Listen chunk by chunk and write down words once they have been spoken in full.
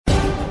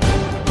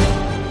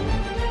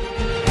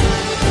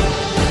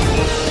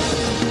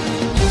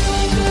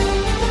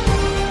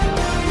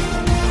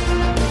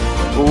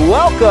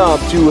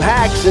Welcome to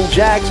Hacks and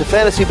Jacks, a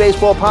fantasy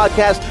baseball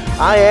podcast.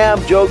 I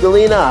am Joe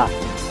Galena,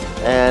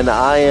 and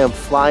I am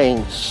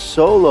flying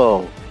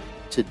solo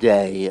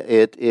today.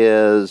 It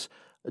is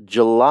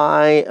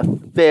July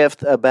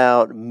 5th,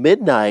 about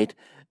midnight,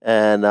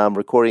 and I'm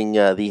recording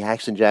the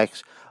Hacks and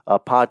Jacks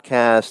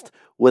podcast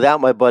without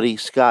my buddy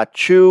Scott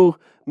Chu.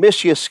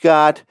 Miss you,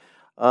 Scott.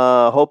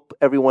 Hope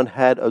everyone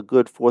had a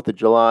good 4th of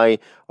July.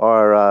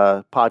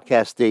 Our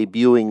podcast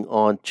debuting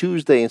on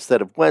Tuesday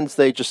instead of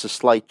Wednesday, just a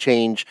slight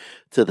change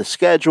to the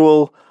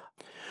schedule.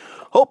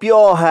 Hope you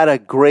all had a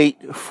great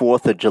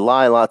 4th of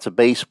July, lots of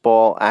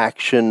baseball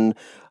action.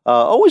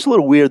 Always a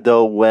little weird,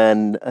 though,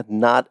 when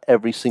not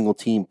every single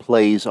team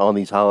plays on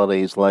these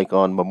holidays, like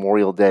on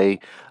Memorial Day.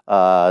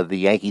 The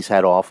Yankees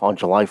had off on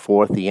July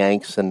 4th, the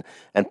Yanks and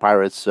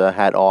Pirates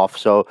had off.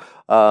 So,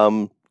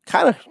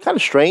 kind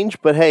of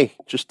strange, but hey,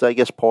 just I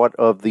guess part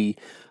of the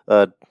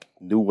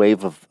new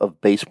wave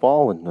of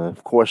baseball. And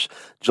of course,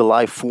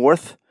 July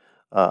 4th,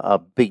 a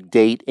big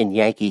date in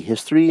Yankee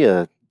history,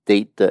 a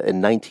date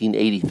in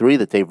 1983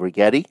 that Dave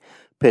Righetti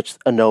pitched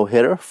a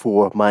no-hitter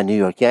for my New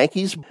York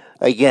Yankees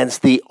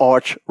against the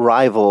arch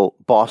rival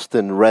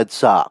Boston Red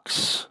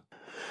Sox.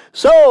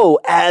 So,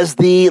 as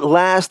the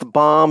last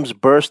bombs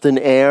burst in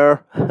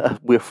air,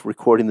 we're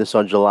recording this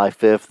on July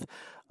 5th,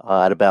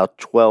 at about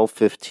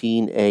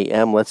 12:15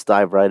 a.m. Let's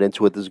dive right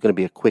into it. This is going to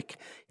be a quick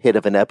hit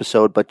of an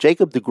episode. But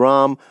Jacob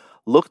deGrom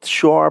looked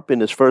sharp in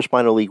his first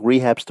minor league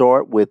rehab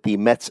start with the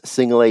Mets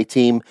single-A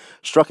team.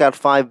 Struck out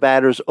 5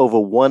 batters over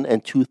 1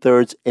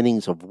 2/3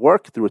 innings of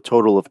work through a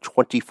total of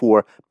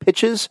 24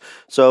 pitches.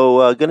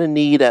 So going to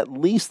need at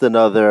least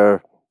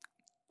another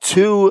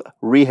 2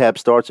 rehab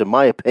starts, in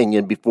my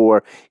opinion,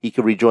 before he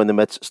could rejoin the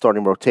Mets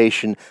starting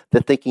rotation.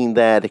 They're thinking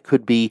that it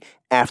could be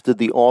after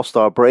the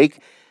All-Star break.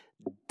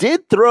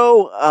 Did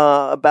throw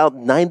about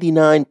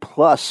 99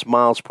 plus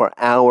miles per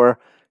hour.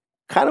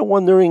 Kind of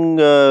wondering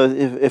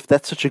if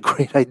that's such a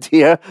great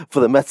idea for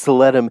the Mets to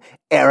let him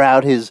air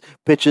out his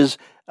pitches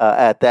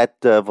at that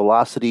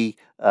velocity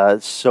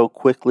so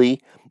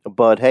quickly.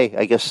 But hey,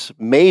 I guess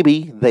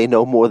maybe they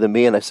know more than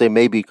me, and I say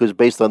maybe because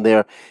based on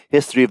their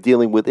history of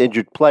dealing with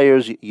injured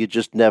players, you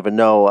just never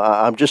know.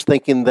 I'm just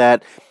thinking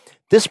that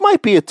this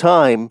might be a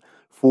time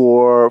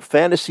for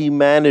fantasy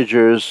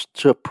managers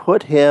to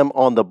put him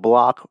on the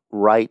block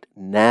right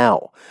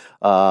now.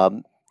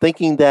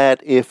 Thinking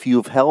that if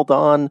you've held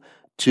on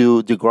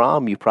to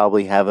deGrom, you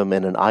probably have him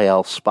in an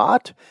IL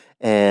spot.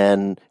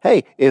 And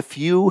hey, if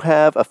you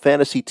have a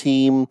fantasy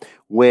team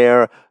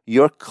where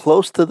you're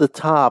close to the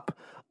top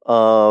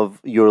of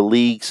your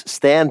league's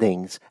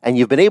standings, and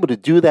you've been able to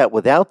do that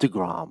without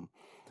deGrom,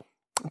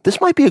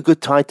 this might be a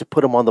good time to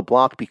put him on the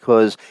block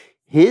because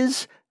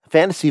his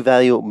fantasy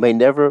value may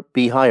never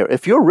be higher.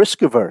 If you're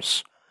risk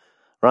averse,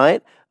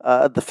 right,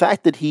 the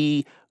fact that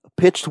he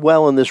pitched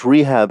well in this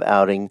rehab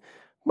outing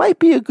might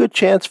be a good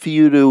chance for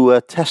you to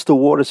test the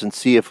waters and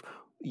see if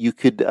you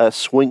could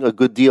swing a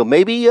good deal.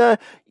 Maybe,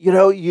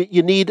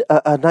 you need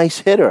a nice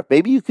hitter.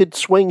 Maybe you could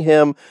swing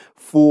him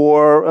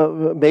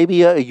for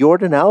maybe a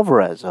Yordan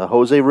Alvarez, a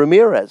Jose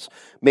Ramirez,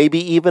 maybe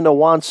even a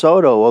Juan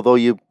Soto, although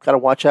you got to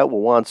watch out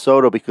with Juan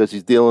Soto because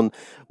he's dealing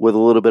with a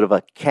little bit of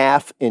a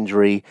calf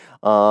injury.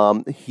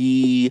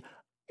 He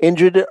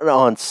injured it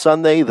on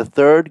Sunday the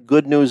 3rd.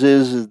 Good news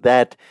is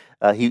that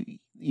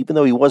even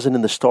though he wasn't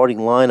in the starting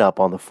lineup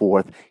on the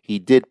 4th, he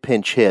did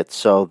pinch hit.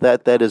 So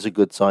that is a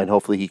good sign.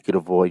 Hopefully he could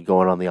avoid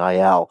going on the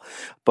IL.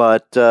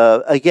 But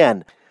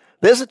again,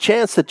 there's a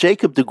chance that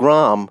Jacob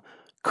deGrom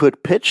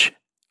could pitch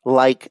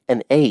like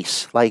an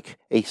ace, like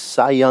a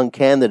Cy Young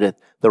candidate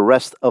the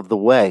rest of the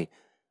way.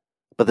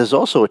 But there's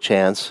also a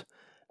chance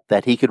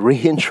that he could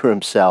re-injure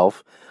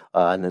himself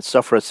and then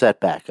suffer a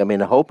setback. I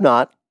mean, I hope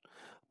not.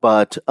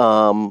 But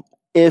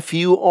if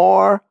you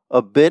are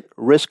a bit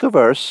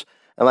risk-averse,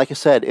 and like I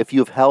said, if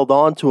you've held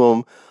on to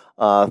him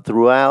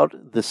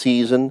throughout the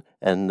season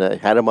and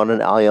had him on an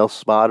IL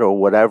spot or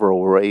whatever,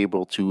 or were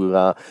able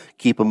to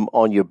keep him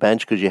on your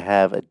bench because you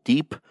have a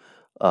deep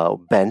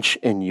bench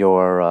in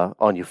your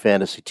on your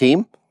fantasy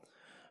team,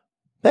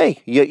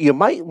 hey, you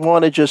might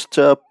want to just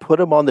put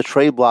him on the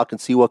trade block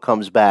and see what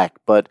comes back.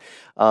 But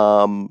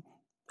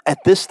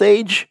at this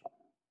stage,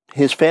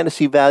 his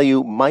fantasy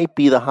value might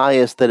be the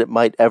highest that it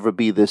might ever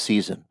be this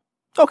season.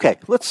 Okay,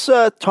 let's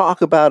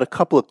talk about a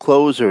couple of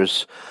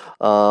closers.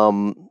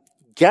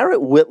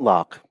 Garrett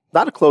Whitlock,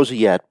 not a closer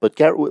yet, but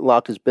Garrett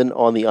Whitlock has been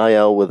on the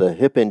IL with a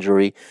hip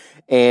injury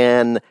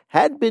and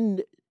had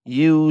been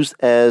used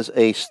as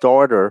a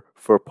starter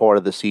for part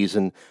of the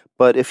season.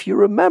 But if you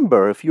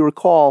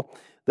recall,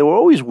 there were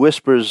always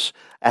whispers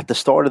at the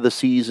start of the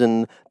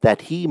season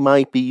that he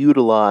might be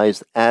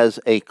utilized as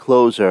a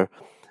closer,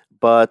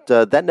 but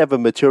that never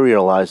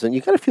materialized. And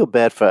you got to feel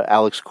bad for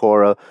Alex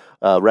Cora,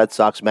 Red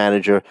Sox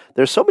manager.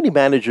 There's so many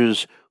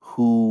managers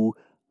who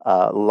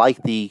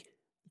like the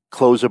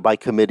closer by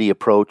committee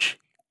approach,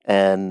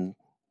 and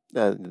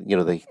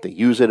they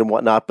use it and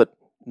whatnot, but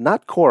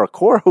not Cora.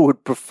 Cora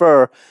would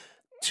prefer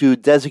to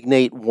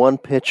designate one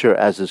pitcher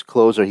as his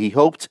closer. He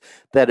hoped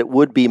that it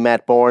would be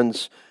Matt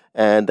Barnes,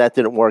 and that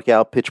didn't work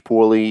out. Pitched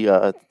poorly,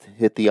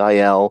 hit the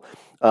IL.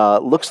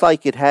 Looks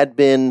like it had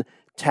been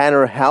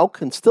Tanner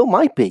Houck, and still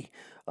might be.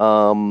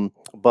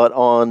 But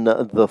on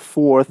the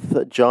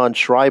 4th, John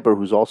Schreiber,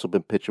 who's also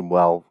been pitching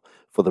well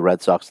for the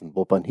Red Sox in the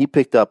bullpen, he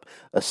picked up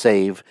a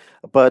save.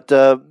 But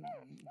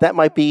that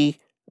might be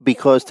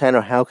because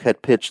Tanner Houck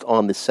had pitched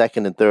on the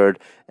 2nd and 3rd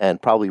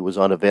and probably was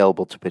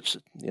unavailable to pitch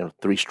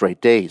 3 straight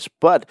days.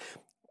 But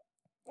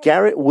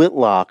Garrett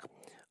Whitlock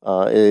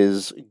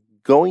is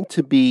going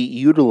to be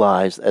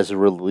utilized as a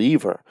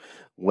reliever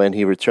when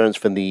he returns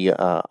from the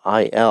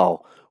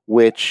IL,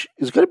 which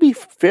is going to be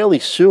fairly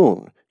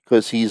soon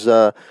because he's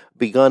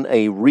begun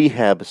a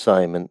rehab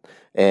assignment.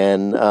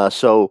 And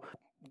so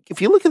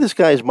if you look at this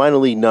guy's minor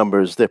league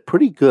numbers, they're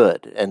pretty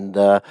good. And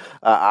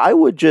I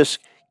would just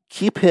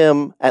keep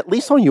him at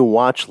least on your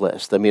watch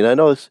list. I mean, I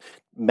know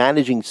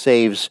managing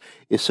saves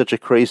is such a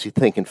crazy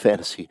thing in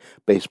fantasy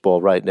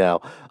baseball right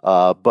now.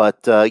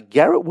 But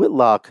Garrett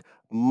Whitlock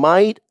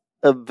might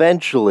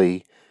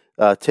eventually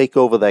take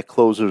over that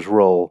closer's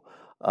role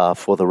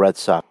for the Red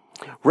Sox.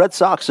 Red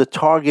Sox are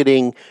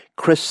targeting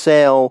Chris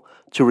Sale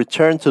to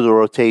return to the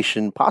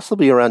rotation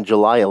possibly around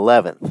July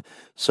 11th.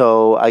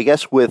 So I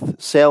guess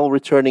with Sale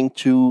returning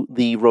to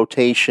the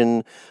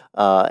rotation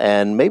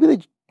and maybe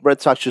the Red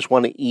Sox just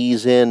want to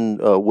ease in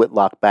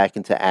Whitlock back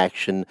into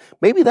action.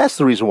 Maybe that's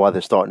the reason why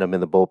they're starting him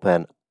in the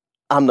bullpen.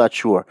 I'm not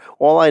sure.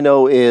 All I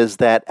know is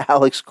that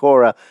Alex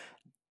Cora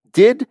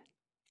did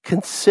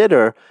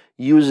consider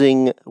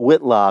using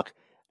Whitlock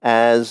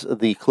as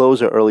the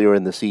closer earlier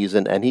in the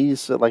season, and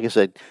he's, like I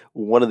said,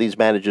 one of these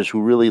managers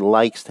who really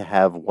likes to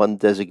have one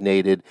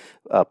designated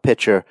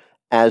pitcher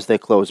as their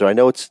closer. I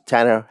know it's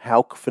Tanner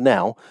Houck for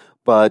now,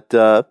 but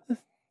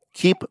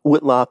keep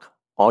Whitlock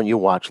on your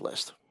watch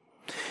list.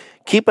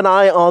 Keep an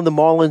eye on the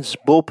Marlins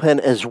bullpen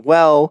as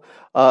well.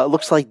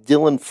 Looks like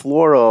Dylan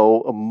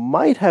Floro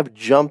might have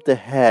jumped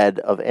ahead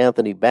of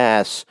Anthony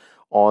Bass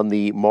on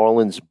the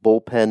Marlins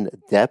bullpen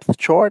depth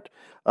chart.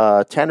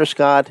 Tanner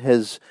Scott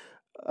has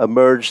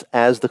emerged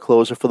as the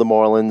closer for the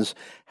Marlins,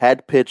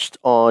 had pitched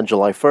on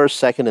July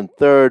 1st, 2nd, and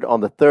 3rd. On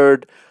the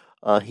 3rd,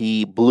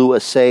 he blew a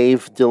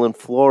save. Dylan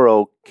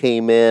Floro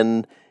came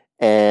in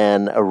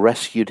and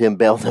rescued him,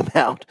 bailed him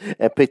out,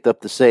 and picked up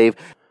the save.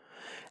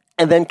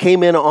 And then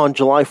came in on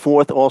July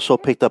 4th, also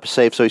picked up a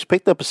save. So he's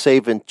picked up a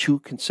save in 2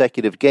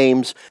 consecutive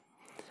games.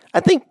 I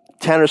think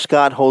Tanner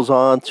Scott holds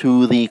on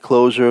to the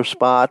closer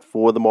spot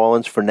for the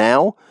Marlins for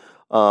now.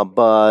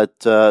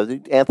 But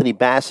Anthony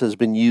Bass has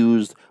been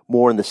used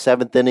more in the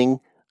 7th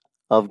inning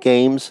of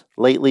games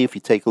lately, if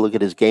you take a look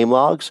at his game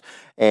logs.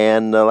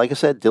 And like I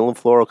said, Dylan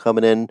Floro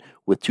coming in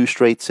with 2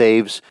 straight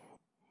saves.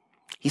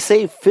 He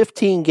saved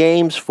 15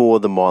 games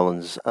for the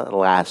Marlins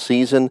last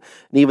season.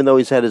 And even though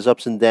he's had his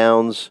ups and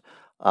downs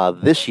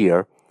this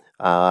year,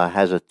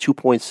 has a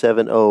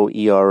 2.70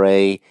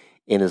 ERA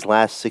in his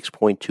last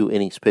 6.2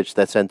 innings pitched.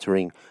 That's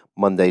entering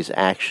Monday's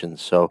action.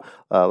 So,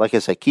 like I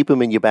said, keep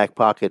him in your back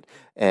pocket,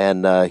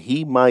 and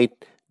he might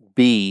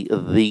be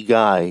the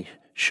guy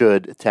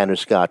should Tanner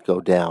Scott go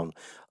down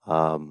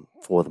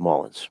for the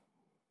Marlins.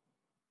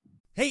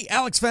 Hey,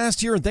 Alex Fast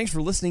here, and thanks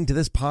for listening to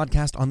this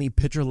podcast on the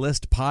Pitcher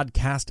List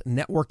Podcast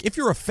Network. If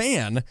you're a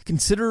fan,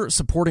 consider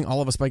supporting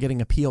all of us by getting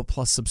a PL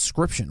Plus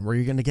subscription, where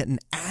you're going to get an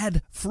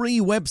ad-free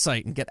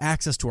website and get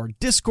access to our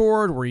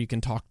Discord, where you can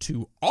talk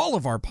to all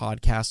of our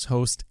podcast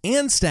hosts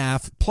and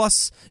staff.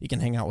 Plus, you can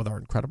hang out with our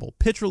incredible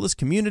Pitcher List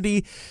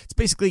community. It's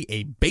basically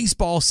a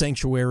baseball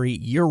sanctuary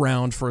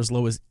year-round for as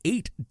low as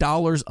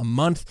 $8 a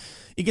month.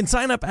 You can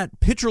sign up at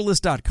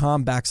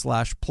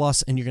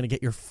pitcherlist.com/plus, and you're going to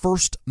get your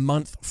first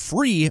month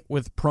free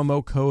with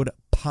promo code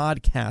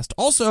podcast.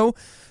 Also,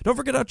 don't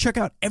forget to check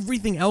out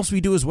everything else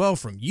we do as well,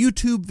 from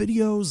YouTube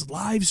videos,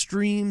 live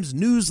streams,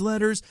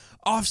 newsletters,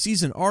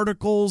 off-season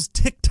articles,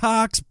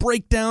 TikToks,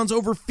 breakdowns,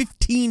 over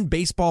 15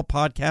 baseball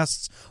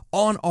podcasts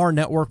on our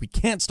network. We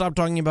can't stop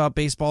talking about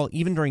baseball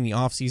even during the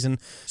off-season.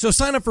 So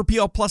sign up for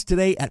PL Plus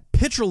today at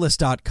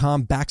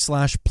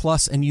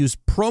pitcherlist.com/plus and use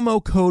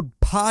promo code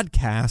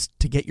podcast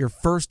to get your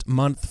first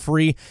month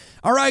free.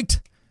 All right.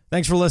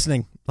 Thanks for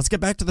listening. Let's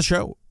get back to the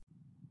show.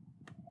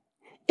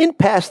 In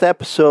past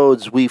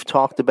episodes, we've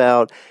talked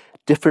about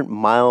different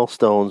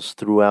milestones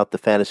throughout the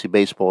fantasy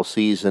baseball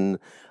season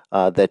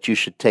that you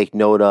should take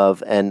note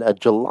of. And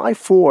July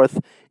 4th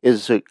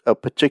is a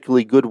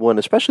particularly good one,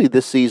 especially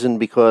this season,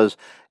 because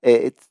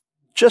it's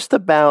just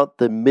about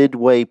the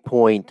midway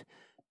point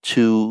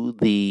to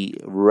the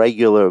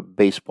regular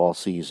baseball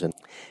season.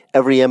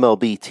 Every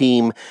MLB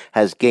team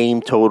has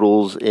game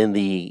totals in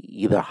the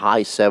either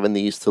high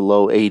 70s to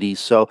low 80s.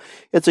 So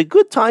it's a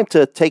good time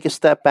to take a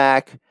step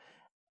back,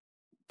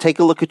 take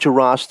a look at your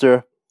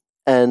roster,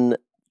 and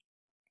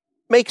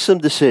make some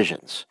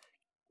decisions.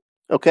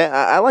 Okay,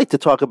 I like to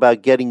talk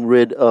about getting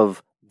rid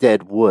of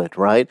dead wood,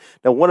 right?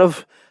 Now, one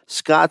of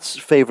Scott's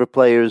favorite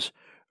players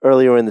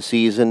earlier in the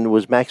season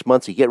was Max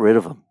Muncy. Get rid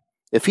of him.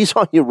 If he's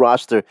on your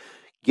roster,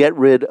 get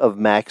rid of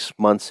Max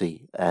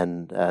Muncy.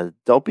 And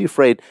don't be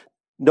afraid.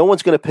 No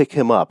one's going to pick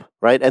him up,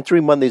 right?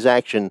 Entering Monday's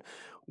action,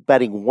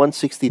 batting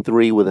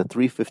 163 with a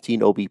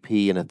 315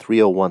 OBP and a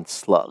 301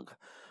 slug.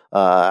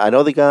 I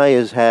know the guy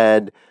has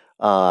had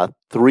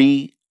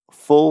 3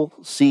 full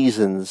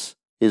seasons,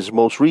 his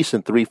most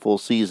recent 3 full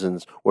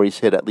seasons, where he's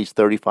hit at least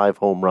 35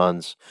 home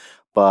runs,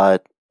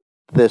 but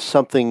there's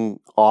something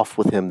off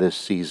with him this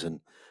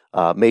season.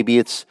 Maybe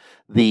it's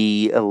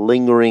the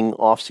lingering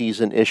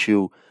off-season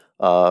issue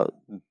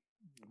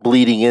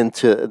bleeding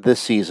into this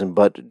season,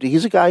 but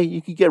he's a guy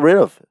you could get rid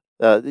of.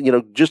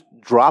 Just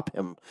drop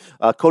him.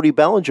 Cody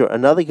Bellinger,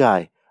 another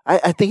guy.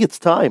 I think it's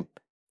time.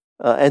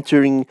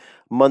 Entering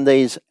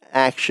Monday's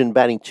action,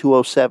 batting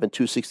 207,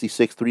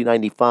 266,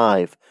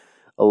 395,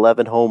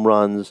 11 home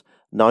runs,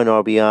 9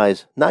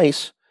 RBIs.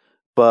 Nice,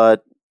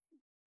 but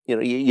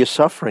you're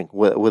suffering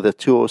with a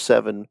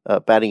 207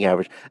 batting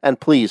average. And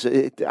please,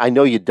 I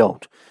know you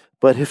don't,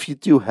 but if you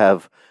do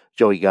have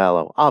Joey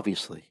Gallo,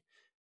 obviously,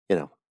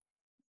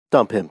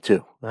 dump him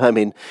too. I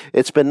mean,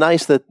 it's been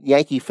nice that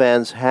Yankee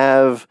fans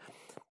have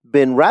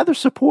been rather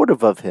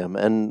supportive of him.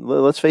 And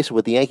let's face it,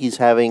 with the Yankees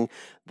having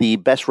the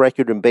best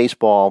record in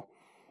baseball,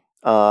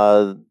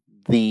 the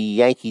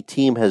Yankee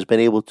team has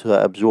been able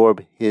to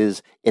absorb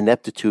his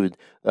ineptitude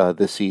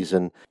this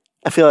season.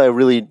 I feel I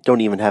really don't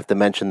even have to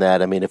mention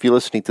that. I mean, if you're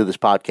listening to this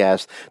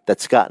podcast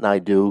that Scott and I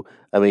do,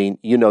 I mean,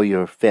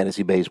 your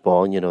fantasy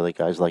baseball, and that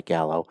guys like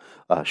Gallo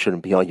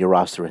shouldn't be on your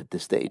roster at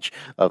this stage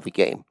of the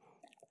game.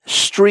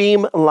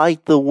 Stream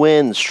like the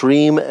wind.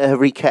 Stream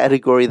every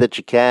category that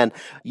you can.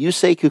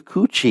 Yusei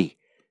Kikuchi,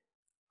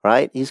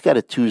 right? He's got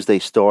a Tuesday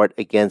start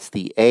against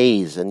the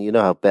A's, and you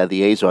know how bad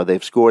the A's are.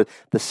 They've scored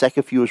the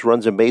second fewest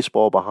runs in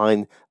baseball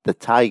behind the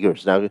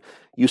Tigers. Now,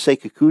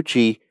 Yusei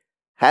Kikuchi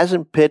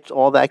hasn't pitched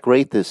all that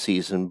great this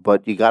season,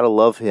 but you got to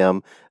love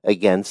him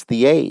against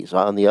the A's.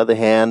 On the other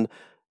hand,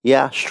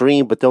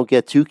 stream, but don't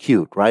get too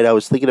cute, right? I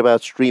was thinking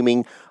about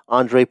streaming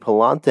Andre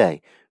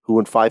Palante, who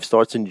in 5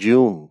 starts in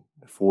June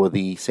for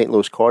the St.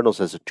 Louis Cardinals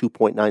has a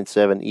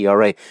 2.97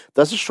 ERA.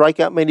 Doesn't strike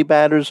out many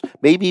batters,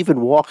 maybe even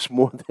walks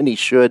more than he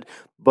should,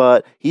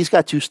 but he's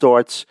got 2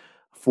 starts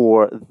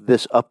for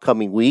this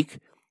upcoming week,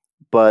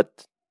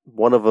 but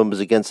one of them is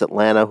against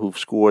Atlanta, who've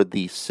scored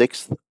the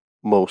 6th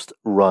most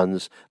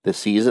runs this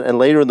season. And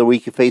later in the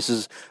week, he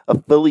faces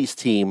a Phillies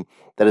team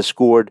that has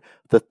scored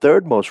the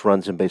 3rd most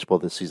runs in baseball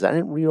this season. I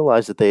didn't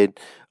realize that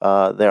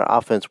their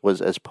offense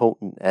was as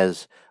potent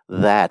as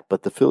that,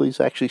 but the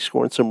Phillies actually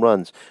scoring some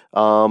runs.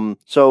 Again,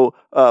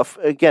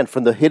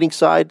 from the hitting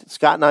side,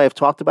 Scott and I have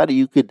talked about it.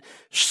 You could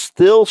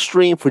still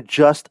stream for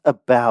just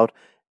about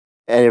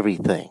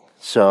everything.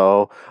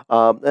 So,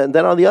 and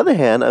then on the other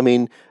hand, I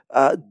mean,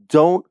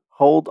 don't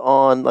hold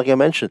on, like I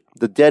mentioned,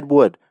 the dead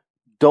wood.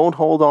 Don't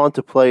hold on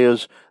to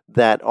players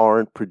that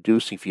aren't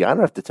producing for you. I don't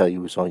have to tell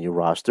you who's on your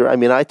roster. I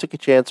mean, I took a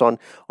chance on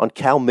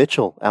Cal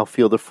Mitchell,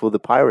 outfielder for the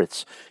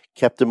Pirates.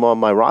 Kept him on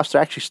my roster.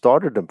 Actually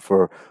started him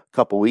for a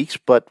couple weeks,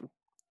 but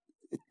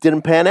it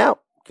didn't pan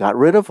out. Got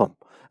rid of him.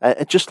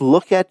 Just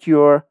look at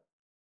your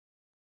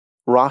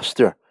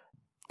roster.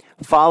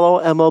 Follow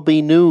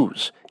MLB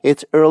News.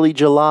 It's early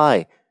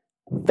July.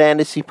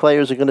 Fantasy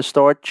players are going to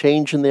start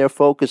changing their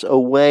focus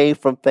away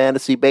from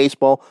fantasy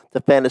baseball to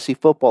fantasy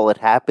football. It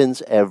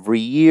happens every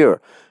year.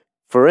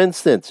 For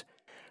instance,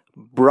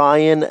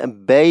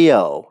 Brayan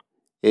Bello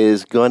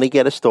is going to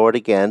get a start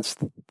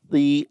against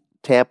the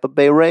Tampa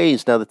Bay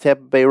Rays. Now, the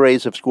Tampa Bay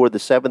Rays have scored the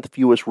 7th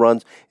fewest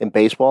runs in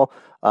baseball.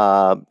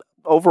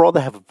 Overall,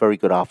 they have a very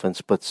good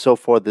offense, but so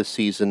far this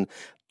season,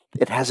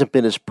 it hasn't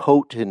been as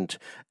potent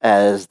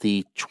as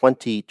the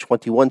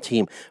 2021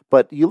 team.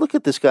 But you look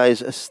at this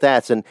guy's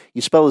stats, and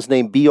you spell his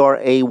name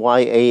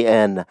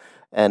Brayan,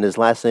 and his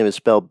last name is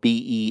spelled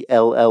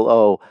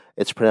Bello.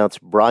 It's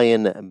pronounced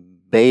Brayan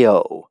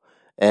Bello.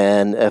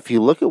 And if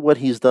you look at what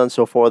he's done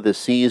so far this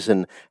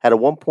season, had a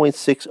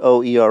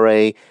 1.60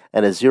 ERA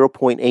and a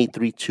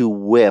 0.832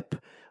 whip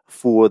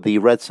for the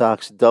Red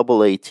Sox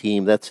AA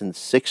team. That's in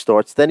 6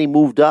 starts. Then he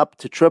moved up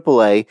to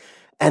AAA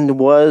and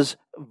was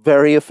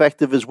very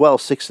effective as well.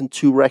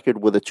 6-2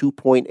 record with a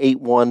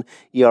 2.81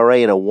 ERA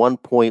and a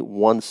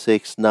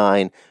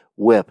 1.169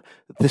 whip.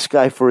 This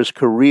guy for his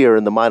career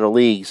in the minor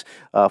leagues,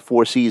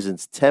 4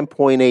 seasons,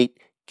 10.8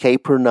 K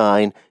per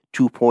 9,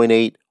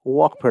 2.8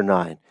 walk per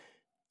 9.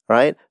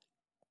 Right?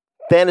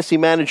 Fantasy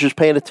managers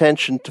paying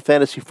attention to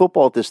fantasy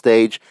football at this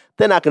stage,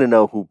 they're not going to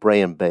know who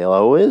Brayan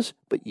Bello is,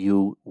 but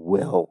you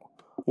will.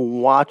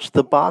 Watch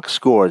the box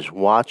scores,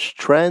 watch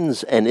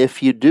trends, and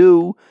if you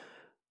do,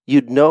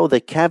 you'd know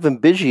that Kevin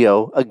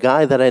Biggio, a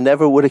guy that I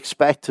never would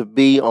expect to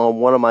be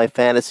on one of my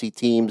fantasy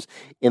teams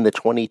in the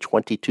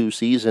 2022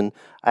 season,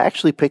 I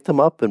actually picked him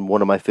up in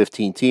one of my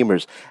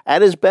 15-teamers.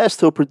 At his best,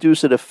 he'll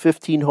produce at a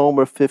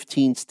 15-homer,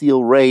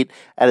 15-steal rate.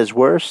 At his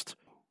worst,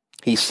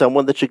 he's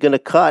someone that you're going to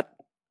cut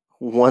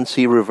once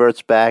he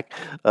reverts back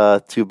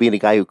to being a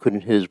guy who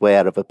couldn't hit his way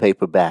out of a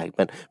paper bag.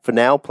 But for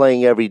now,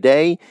 playing every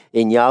day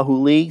in Yahoo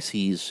leagues,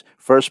 he's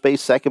first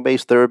base, second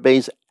base, third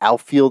base,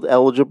 outfield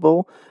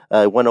eligible.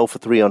 Went 0 for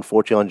 3,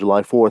 unfortunately, on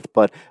July 4th.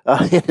 But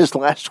in his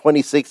last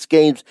 26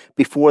 games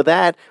before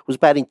that, was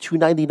batting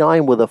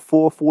 .299 with a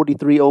 .443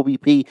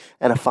 OBP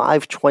and a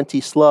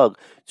 .520 slug,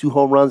 2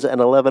 home runs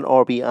and 11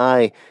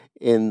 RBI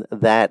in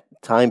that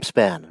time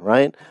span,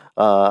 right?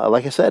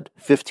 Like I said,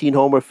 15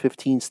 homer,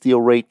 15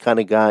 steal rate kind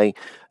of guy.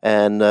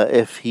 And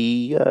if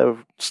he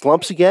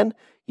slumps again,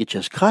 you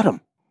just cut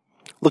him.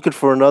 Looking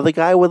for another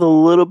guy with a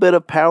little bit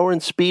of power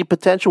and speed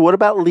potential. What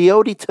about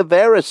Leody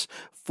Taveras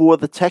for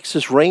the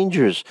Texas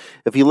Rangers?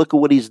 If you look at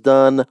what he's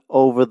done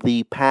over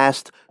the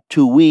past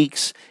 2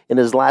 weeks, in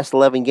his last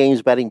 11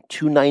 games, batting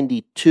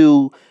 .292,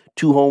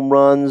 2 home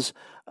runs,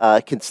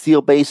 can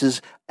steal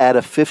bases at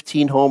a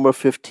 15 homer,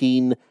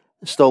 15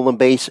 stolen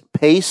base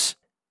pace.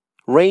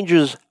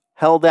 Rangers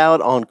held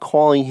out on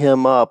calling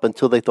him up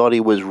until they thought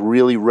he was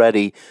really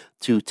ready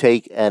to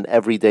take an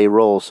everyday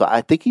role. So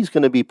I think he's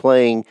going to be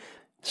playing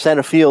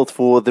center field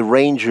for the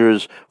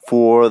Rangers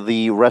for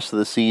the rest of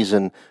the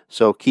season,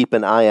 so keep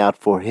an eye out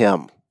for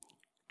him.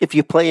 If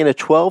you play in a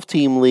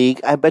 12-team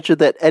league, I bet you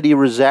that Eddie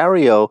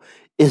Rosario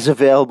is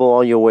available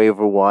on your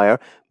waiver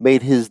wire.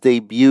 Made his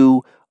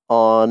debut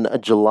on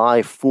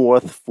July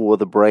 4th for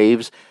the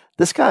Braves.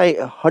 This guy,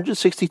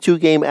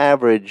 162-game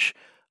average,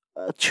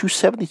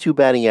 272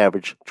 batting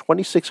average,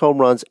 26 home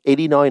runs,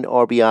 89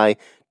 RBI,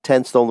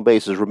 10 stolen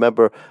bases.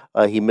 Remember,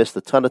 he missed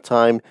a ton of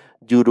time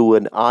due to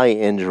an eye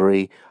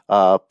injury.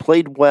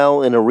 Played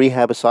well in a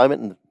rehab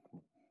assignment, and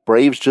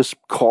Braves just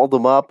called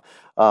him up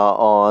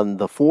on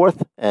the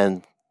 4th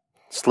and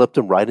slipped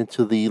him right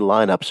into the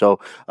lineup. So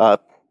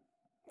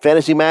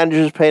fantasy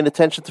managers paying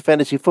attention to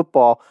fantasy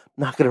football,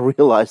 not going to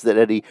realize that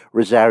Eddie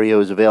Rosario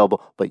is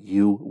available, but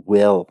you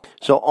will.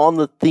 So on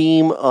the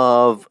theme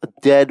of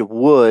dead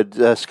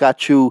wood, Scott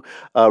Chu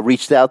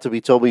reached out to me,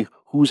 told me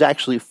who's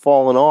actually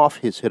fallen off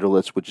his hitter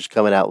list, which is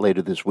coming out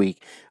later this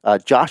week.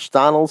 Josh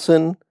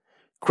Donaldson,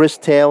 Chris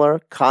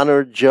Taylor,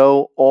 Connor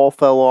Joe all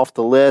fell off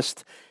the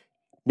list.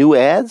 New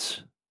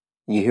ads,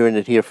 you're hearing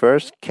it here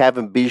first.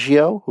 Kevin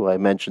Biggio, who I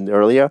mentioned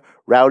earlier,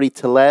 Rowdy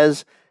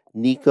Tellez,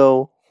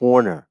 Nico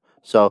Horner.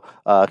 So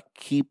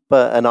keep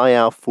an eye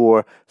out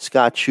for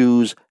Scott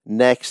Chu's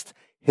next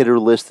hitter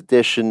list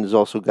edition. He's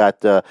also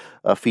got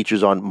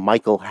features on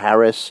Michael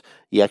Harris.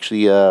 He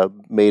actually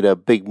made a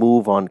big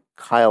move on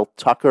Kyle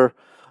Tucker.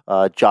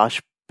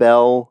 Josh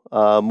Bell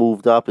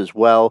moved up as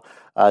well.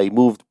 He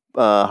moved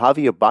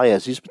Javier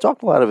Baez. He's been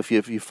talking a lot of,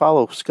 if you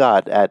follow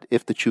Scott at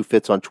If the Chew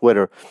Fits on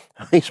Twitter,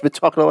 he's been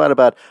talking a lot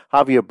about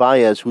Javier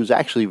Baez, who's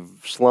actually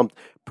slumped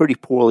pretty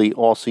poorly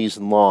all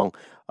season long.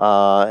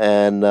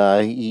 And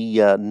he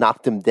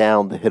knocked him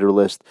down the hitter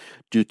list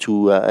due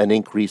to an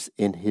increase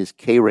in his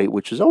K rate,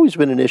 which has always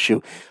been an issue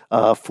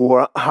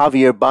for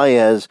Javier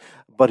Baez,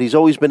 but he's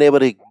always been able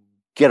to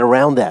get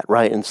around that,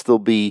 right, and still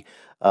be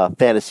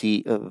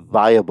fantasy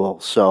viable.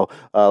 So,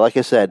 like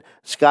I said,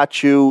 Scott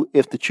Chu,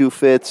 If the Chew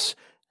Fits,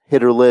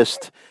 hitter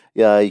list.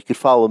 You could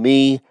follow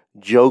me,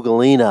 Joe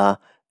Galena,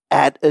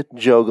 at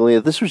Joe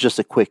Galena. This was just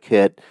a quick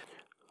hit.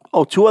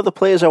 Oh, 2 other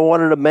players I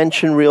wanted to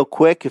mention real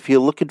quick. If you're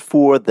looking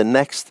for the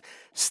next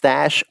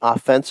stash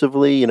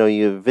offensively,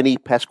 Vinny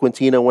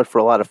Pasquantino went for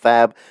a lot of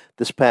fab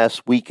this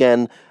past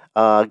weekend.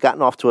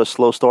 Gotten off to a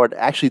slow start.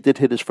 Actually did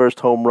hit his first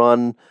home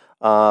run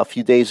a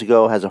few days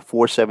ago. Has a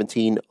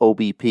 .417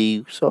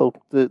 OBP. So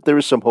there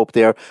is some hope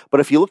there. But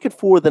if you're looking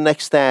for the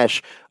next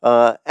stash,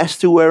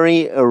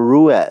 Esteury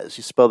Ruiz.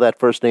 You spell that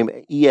first name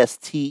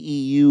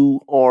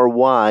Esteury.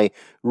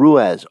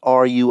 Ruiz,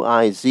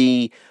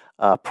 Ruiz,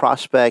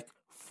 prospect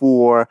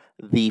for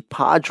the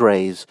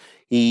Padres.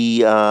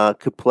 He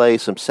could play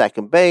some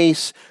second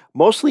base,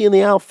 mostly in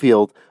the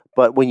outfield.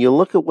 But when you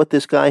look at what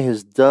this guy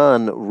has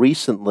done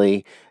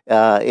recently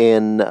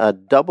in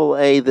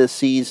Double-A this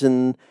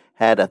season,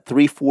 had a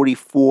 .344,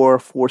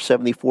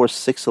 .474,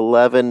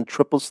 .611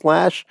 triple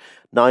slash,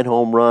 9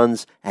 home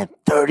runs, and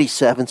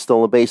 37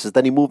 stolen bases.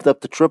 Then he moved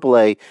up to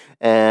Triple-A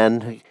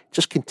and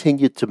just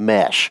continued to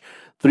mash.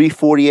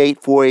 .348,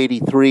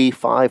 .483,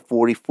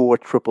 .544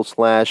 triple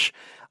slash,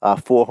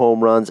 4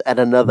 home runs, and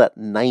another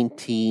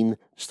 19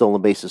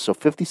 stolen bases. So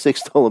 56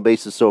 stolen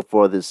bases so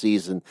far this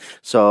season.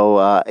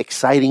 So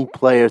exciting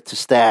player to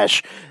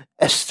stash,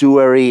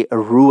 Esteury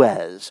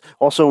Ruiz.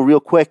 Also,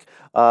 real quick,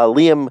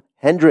 Liam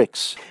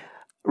Hendricks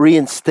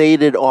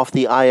reinstated off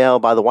the IL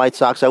by the White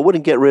Sox. I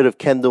wouldn't get rid of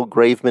Kendall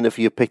Graveman if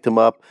you picked him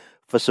up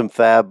for some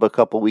fab a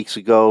couple weeks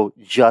ago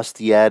just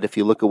yet. If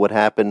you look at what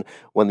happened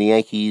when the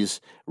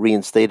Yankees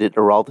reinstated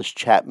Aroldis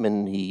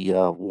Chapman, he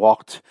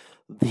walked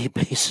the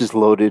bases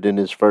loaded in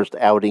his first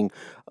outing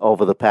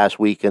over the past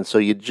week, and so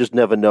you just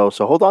never know.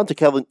 So hold on to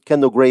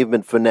Kendall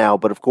Graveman for now,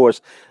 but of course,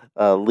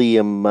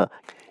 Liam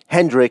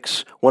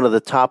Hendricks, one of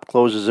the top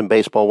closers in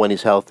baseball when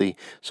he's healthy,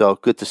 so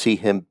good to see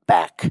him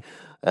back.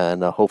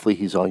 and hopefully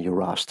he's on your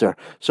roster.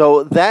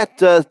 So that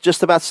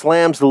just about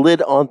slams the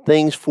lid on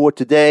things for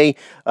today.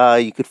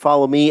 You could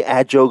follow me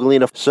at Joe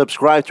Galena.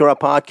 Subscribe to our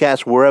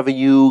podcast wherever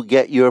you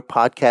get your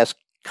podcast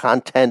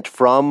content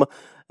from.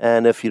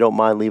 And if you don't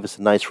mind, leave us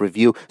a nice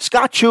review.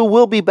 Scott Chu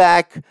will be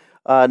back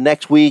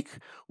next week.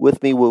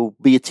 With me will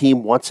be a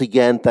team once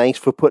again. Thanks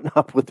for putting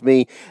up with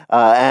me.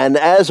 And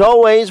as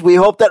always, we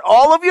hope that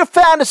all of your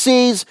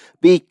fantasies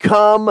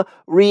become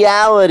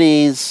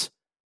realities.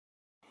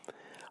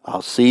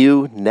 I'll see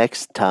you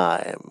next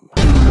time.